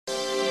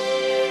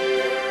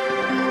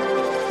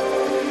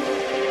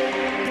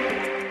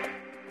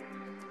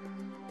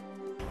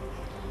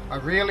I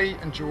really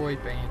enjoy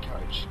being a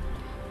coach.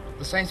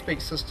 The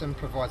Samespeak system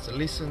provides the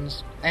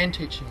lessons and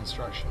teaching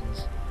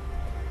instructions.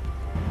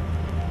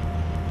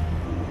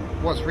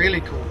 What's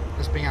really cool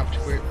is being able to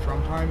work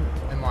from home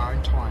in my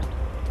own time.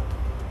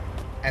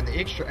 And the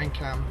extra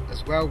income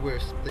is well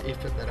worth the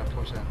effort that I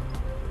put in.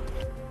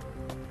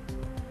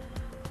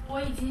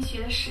 我已经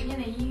学了10年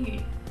的英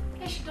语，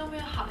但是都没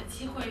有好的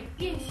机会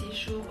练习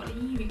说我的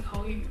英语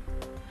口语。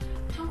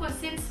通过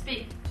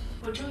Samespeak，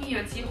 我终于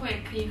有机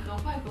会可以和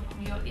外国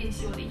朋友练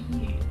习我的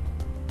英语。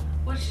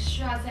我只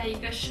需要在一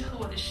个适合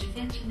我的时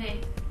间之内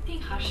定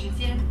好时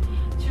间，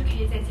就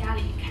可以在家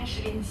里开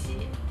始练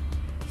习。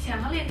想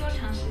要练多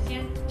长时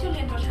间就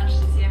练多长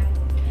时间，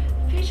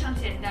非常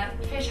简单，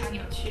非常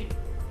有趣。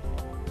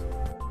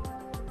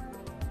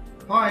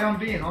Hi, I'm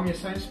Ben. I'm your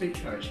Samespeak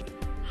coach.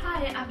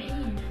 Hi, I'm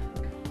Eve.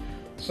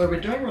 So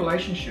we're doing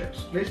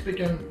relationships. Let's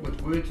begin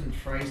with words and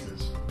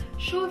phrases.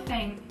 Sure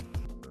thing.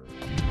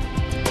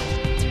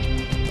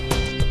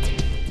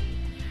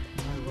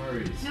 No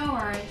worries. No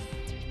worries.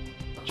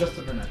 Just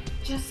a minute.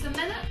 Just a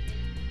minute?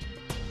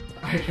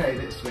 Okay,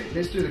 that's sweet.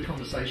 Let's do the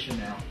conversation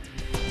now.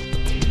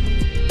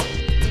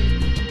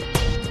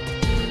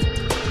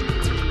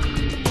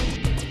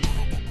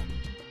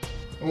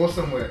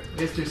 Awesome work.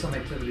 Let's do some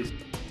activities.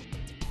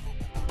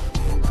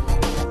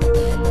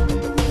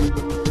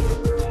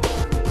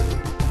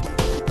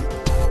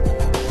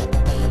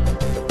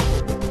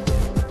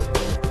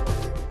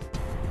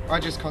 I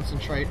just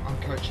concentrate on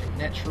coaching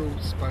natural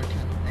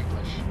spoken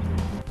English.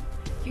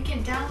 You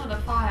can download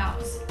the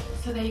files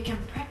so that you can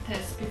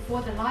practice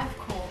before the live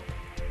call.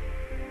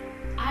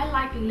 I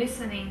like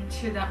listening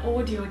to the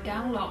audio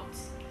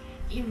downloads.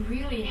 It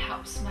really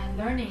helps my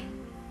learning.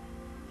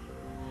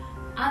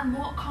 I'm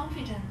more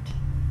confident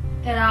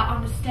that I'll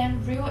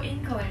understand real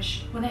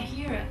English when I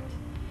hear it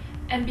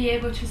and be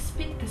able to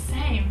speak the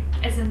same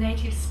as a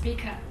native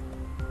speaker.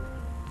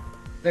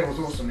 That was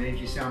awesome, Eve.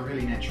 You sound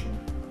really natural.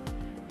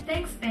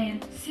 Thanks, Ben.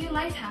 See you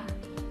later.